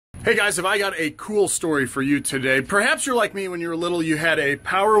Hey guys, have I got a cool story for you today. Perhaps you're like me when you were little, you had a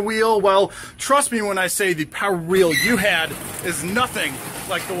Power Wheel. Well, trust me when I say the Power Wheel you had is nothing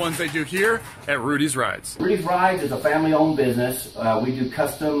like the ones they do here at Rudy's Rides. Rudy's Rides is a family-owned business. We do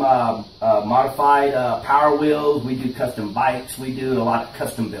custom modified Power Wheels. We do custom bikes. We do a lot of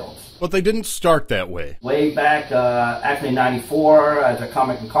custom builds. But they didn't start that way. Way back, actually in '94, as a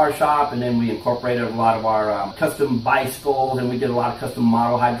comic and car shop, and then we incorporated a lot of our custom bicycles, and we did a lot of custom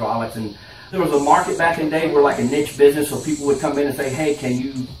model hydraulics. And there was a market back in the day where like a niche business, so people would come in and say, hey, can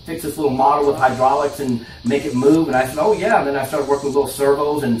you fix this little model with hydraulics and make it move? And I said, oh yeah. And then I started working with little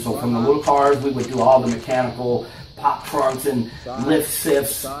servos, and so from the little cars, we would do all the mechanical pop trunks and lift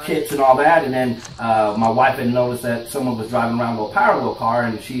sifts, kits and all that. And then my wife had noticed that someone was driving around a little Power Wheel car,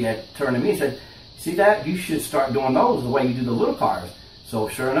 and she had turned to me and said, see that? You should start doing those the way you do the little cars. So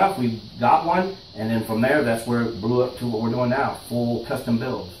sure enough, we got one, and then from there, that's where it blew up to what we're doing now, full custom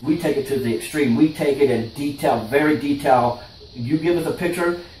builds. We take it to the extreme. We take it in detail, very detailed. You give us a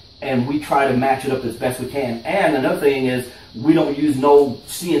picture, and we try to match it up as best we can. And another thing is, we don't use no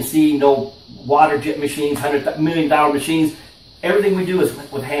CNC, no water jet machines, $100 million machines. Everything we do is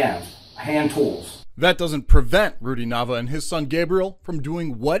with hands, hand tools. That doesn't prevent Rudy Nava and his son Gabriel from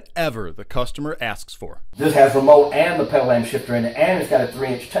doing whatever the customer asks for. This has remote and the pedal and shifter in it, and it's got a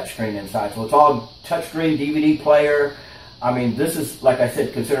 3-inch touchscreen inside. So it's all touchscreen, DVD player. I mean, this is, like I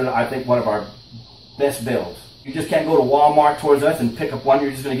said, considered, I think, one of our best builds. You just can't go to Walmart towards us and pick up one.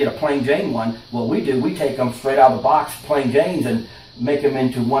 You're just going to get a plain Jane one. What we do, we take them straight out of the box, plain Janes, and make them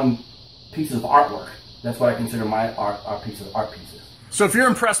into one piece of artwork. That's what I consider my art pieces. So if you're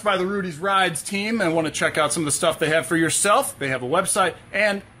impressed by the Rudy's Rides team and want to check out some of the stuff they have for yourself, they have a website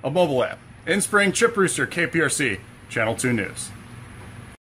and a mobile app. In Spring, Chip Brewster, KPRC, Channel 2 News.